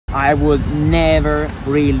I would never,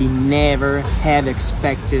 really never have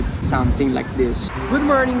expected something like this. Good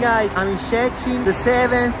morning guys, I'm in Szczecin, the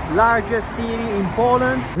 7th largest city in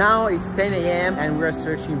Poland. Now it's 10 AM and we're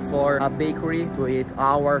searching for a bakery to eat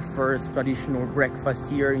our first traditional breakfast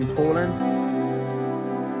here in Poland.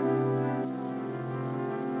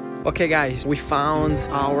 Okay guys, we found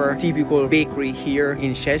our typical bakery here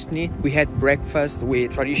in Szczecin. We had breakfast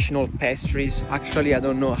with traditional pastries. Actually, I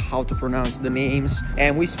don't know how to pronounce the names.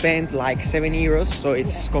 And we spent like 7 euros, so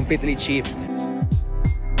it's completely cheap.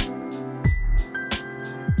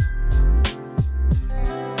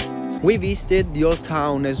 We visited the old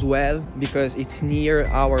town as well because it's near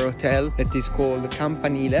our hotel that is called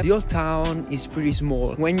Campanile. The old town is pretty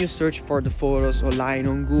small. When you search for the photos online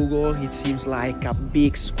on Google, it seems like a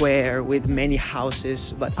big square with many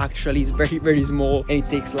houses, but actually it's very small and it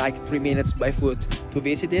takes like 3 minutes by foot to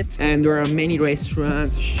visit it. And there are many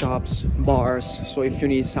restaurants, shops, bars, so if you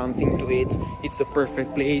need something to eat, it's the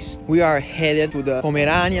perfect place. We are headed to the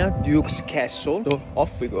Pomerania Duke's Castle, so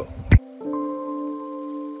off we go.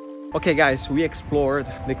 Okay guys, we explored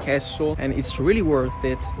the castle and it's really worth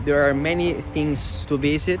it. There are many things to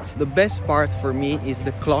visit. The best part for me is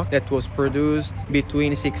the clock that was produced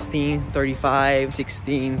between 1635,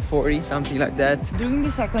 1640, something like that. During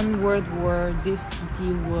the Second World War, this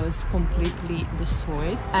city was completely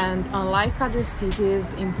destroyed, and unlike other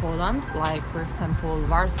cities in Poland, like for example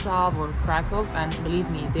Warsaw or Krakow, and believe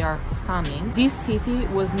me, they are stunning, this city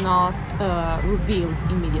was not rebuilt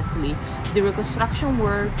immediately. The reconstruction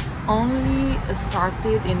works only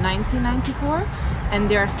started in 1994 and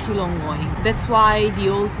they are still ongoing. That's why the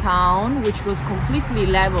old town, which was completely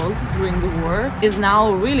leveled during the war, is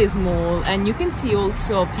now really small, and you can see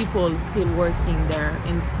also people still working there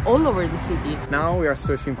in all over the city. Now we are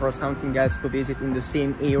searching for something else to visit in the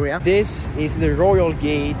same area. This is the Royal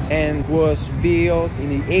Gate and was built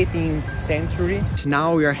in the 18th century.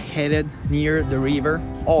 Now we are headed near the river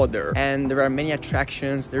Oder, and there are many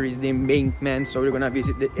attractions. There is the embankment, so we're gonna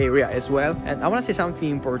visit the area as well. And I want to say something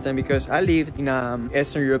important because I lived in an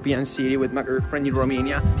Eastern European city with my girlfriend in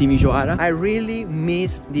Romania, Timișoara. I really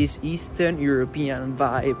miss this Eastern European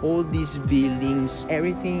vibe. All these buildings,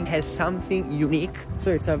 everything has something unique.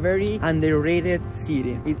 So it's a very underrated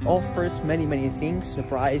city. It offers many things. The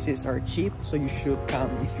prices are cheap, so you should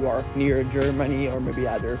come if you are near Germany or maybe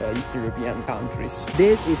other Eastern European countries.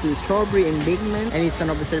 This is the Strawberry Embankment, and it's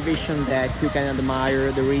an observation that you can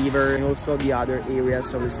admire the river and also the other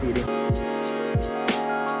areas of the city.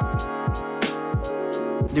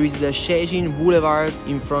 There is the Szczecin Boulevard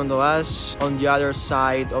in front of us on the other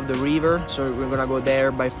side of the river, so we're gonna go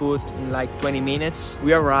there by foot in like 20 minutes.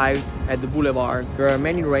 We arrived at the boulevard. There are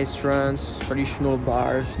many restaurants, traditional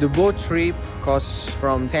bars. The boat trip costs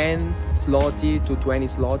from 10 zloty to 20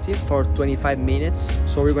 zloty for 25 minutes.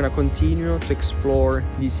 So we're gonna continue to explore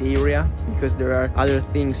this area because there are other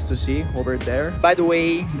things to see over there. By the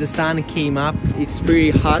way, the sun came up. It's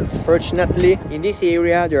pretty hot. Fortunately, in this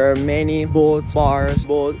area there are many boat bars,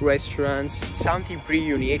 boat restaurants. It's something pretty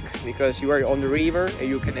unique because you are on the river and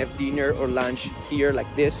you can have dinner or lunch here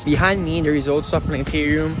like this. Behind me there is also a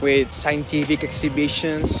planetarium with scientific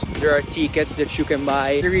exhibitions. There are tickets that you can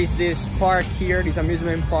buy. There is this park here, this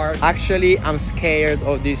amusement park. Actually, I'm scared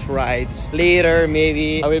of these rides. Later,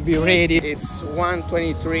 maybe I will be ready. It's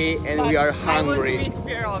 1:23 and we are hungry.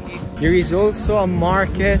 There is also a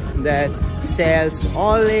market that sells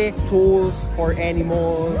only tools for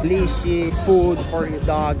animals, leashes, food for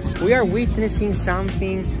dogs. We are witnessing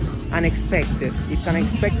something unexpected. It's an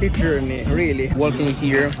unexpected journey, really. Walking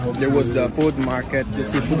here, there was the food market, the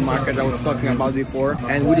seafood market I was talking about before,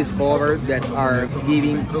 and we discovered that are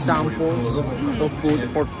giving samples of food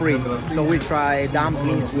for free. So we tried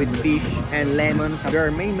dumplings with fish and lemon. There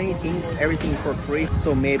are many things, everything for free,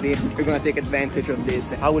 so maybe we're gonna take advantage of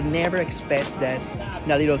this. I would never expect that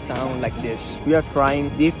in a little town like this. We are trying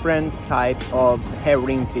different types of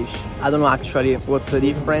herring fish. I don't know actually what's the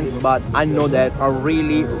difference, but I know that are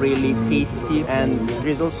really tasty, and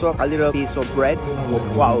there's also a little piece of bread.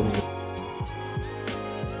 Wow.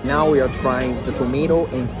 Now we are trying the tomato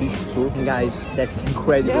and fish soup. And guys, that's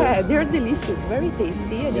incredible. Yeah, they're delicious, very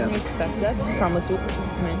tasty. I didn't expect that from a soup.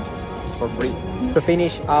 For free. To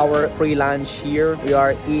finish our free lunch here, we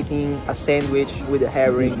are eating a sandwich with a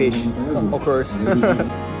herring fish, of course.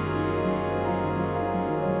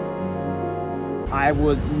 I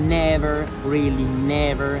would never, really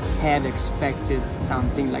never have expected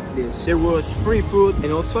something like this. There was free food,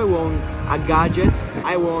 and also I won a gadget.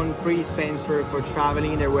 I won free dispenser for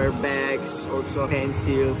traveling. There were bags, also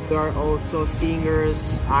pencils. There are also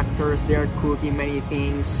singers, actors, they are cooking many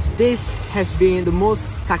things. This has been the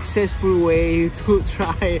most successful way to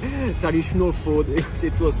try traditional food because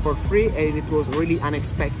it was for free and it was really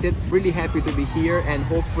unexpected. Really happy to be here, and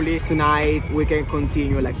hopefully tonight we can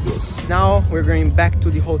continue like this. Now we're going back to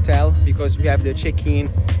the hotel because we have the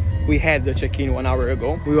check-in. We had the check-in 1 hour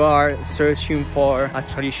ago. We are searching for a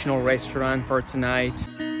traditional restaurant for tonight.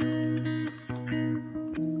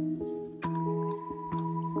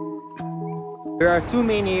 There are two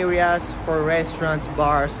main areas for restaurants,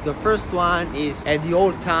 bars. The first one is at the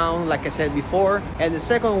old town, like I said before, and the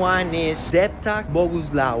second one is Deptak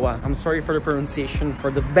Boguslawa. I'm sorry for the pronunciation, for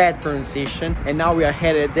the bad pronunciation. And now we are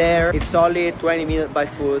headed there. It's only 20 minutes by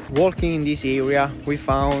foot. Walking in this area, we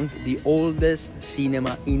found the oldest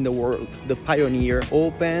cinema in the world. The Pioneer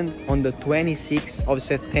opened on the 26th of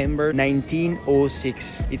September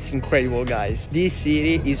 1906. It's incredible, guys. This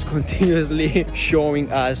city is continuously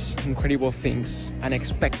showing us incredible things.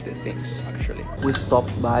 Unexpected things, actually. We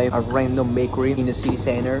stopped by a random bakery in the city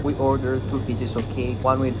center. We ordered 2 pieces of cake,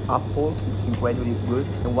 one with apple, it's incredibly good,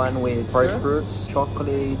 and one with fresh fruits,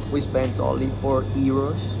 chocolate. We spent only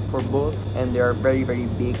 €4 for both, and they are very, very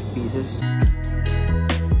big pieces.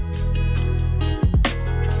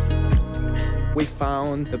 We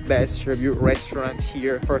found the best review restaurant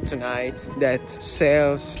here for tonight that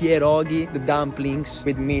sells pierogi, the dumplings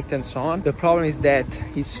with meat and so on. The problem is that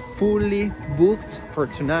it's fully booked for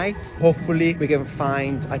tonight. Hopefully we can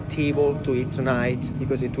find a table to eat tonight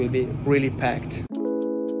because it will be really packed.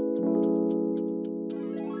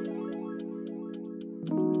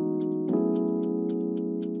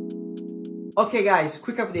 Okay guys,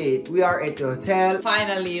 quick update. We are at the hotel.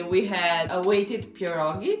 Finally, we had awaited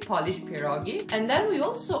pierogi, Polish pierogi. And then we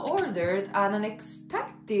also ordered an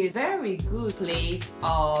unexpected, very good plate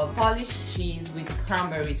of Polish cheese with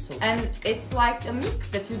cranberry sauce. And it's like a mix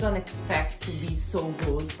that you don't expect to be so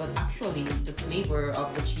good, but actually the flavor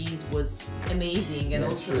of the cheese was amazing, and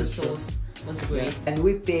also the sauce was great. Yeah. And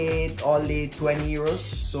we paid only €20,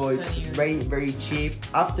 so it's very, very cheap.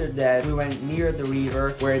 After that, we went near the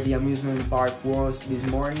river where the amusement park was this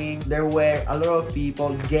morning. There were a lot of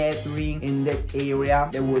people gathering in that area.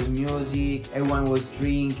 There was music, everyone was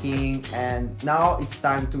drinking, and now it's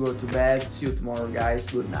time to go to bed. See you tomorrow, guys.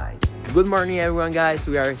 Good night. Good morning, everyone, guys.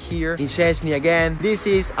 We are here in Szczecin again. This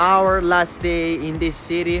is our last day in this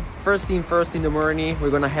city. First thing first in the morning, we're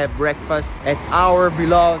gonna have breakfast at our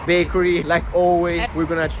beloved bakery. Like always, we're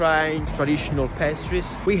gonna try traditional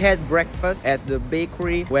pastries. We had breakfast at the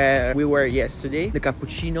bakery where we were yesterday. The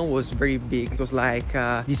cappuccino was very big. It was like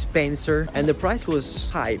a dispenser, and the price was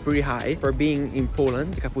high, pretty high for being in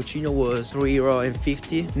Poland. The cappuccino was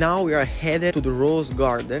 €3.50. Now we are headed to the Rose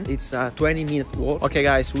Garden. It's a 20-minute walk. Okay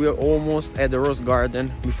guys, we are almost at the Rose Garden.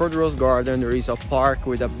 Before the Rose Garden, there is a park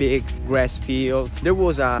with a big grass field. There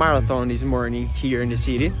was a marathon this morning here in the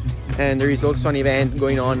city, and there is also an event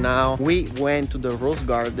going on now. We went to the Rose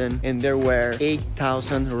Garden and there were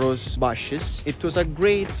 8,000 rose bushes. It was a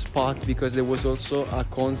great spot because there was also a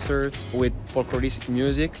concert with folkloristic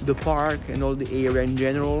music. The park and all the area in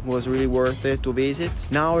general was really worth it to visit.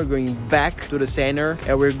 Now we're going back to the center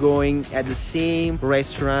and we're going at the same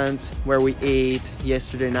restaurant where we ate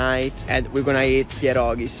yesterday night, and we're gonna eat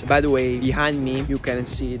pierogis. By the way, behind me you can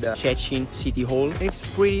see the Szczecin City Hall. It's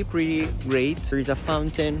pretty great. There is a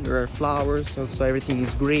fountain, there are flowers, also everything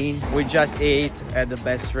is green. We just ate at the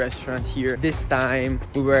best restaurant here. This time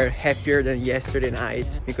we were happier than yesterday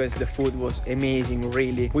night because the food was amazing,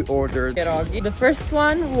 really. We ordered pierogi. The first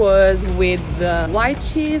one was with white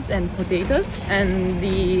cheese and potatoes, and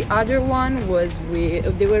the other one was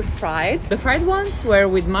with, they were fried. The fried ones were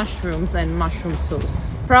with mushrooms and mushroom sauce.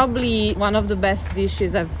 Probably one of the best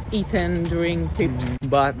dishes I've eaten during trips.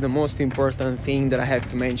 But the most important thing that I have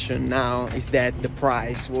to mention now is that the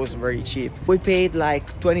price was very cheap. We paid like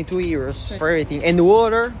 €22 for everything, and the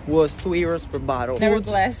water was €2 per bottle.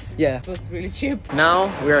 Nevertheless, yeah, it was really cheap. Now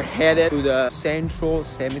we are headed to the Central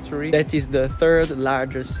Cemetery. That is the 3rd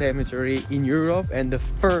largest cemetery in Europe and the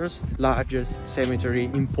 1st largest cemetery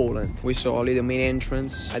in Poland. We saw only the main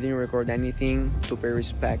entrance. I didn't record anything to pay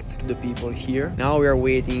respect to the people here. Now we are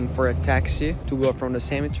waiting for a taxi to go from the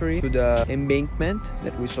cemetery to the embankment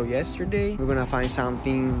that we saw yesterday. We're gonna find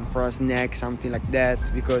something for a snack, something like that,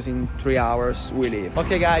 because in 3 hours we leave.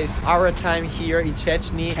 Okay guys, our time here in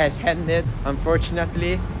Szczecin has ended.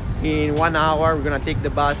 Unfortunately, in 1 hour we're gonna take the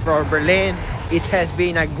bus for Berlin. It has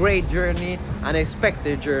been a great journey,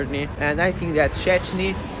 unexpected journey, and I think that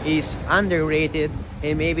Szczecin is underrated.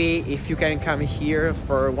 And maybe if you can come here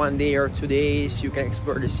for 1 day or 2 days, you can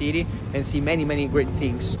explore the city and see many great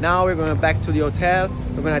things. Now we're going back to the hotel.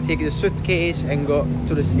 We're gonna take the suitcase and go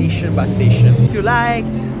to the station, bus station. If you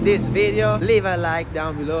liked this video, leave a like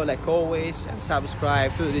down below like always, and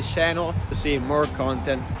subscribe to this channel to see more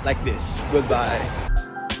content like this. Goodbye.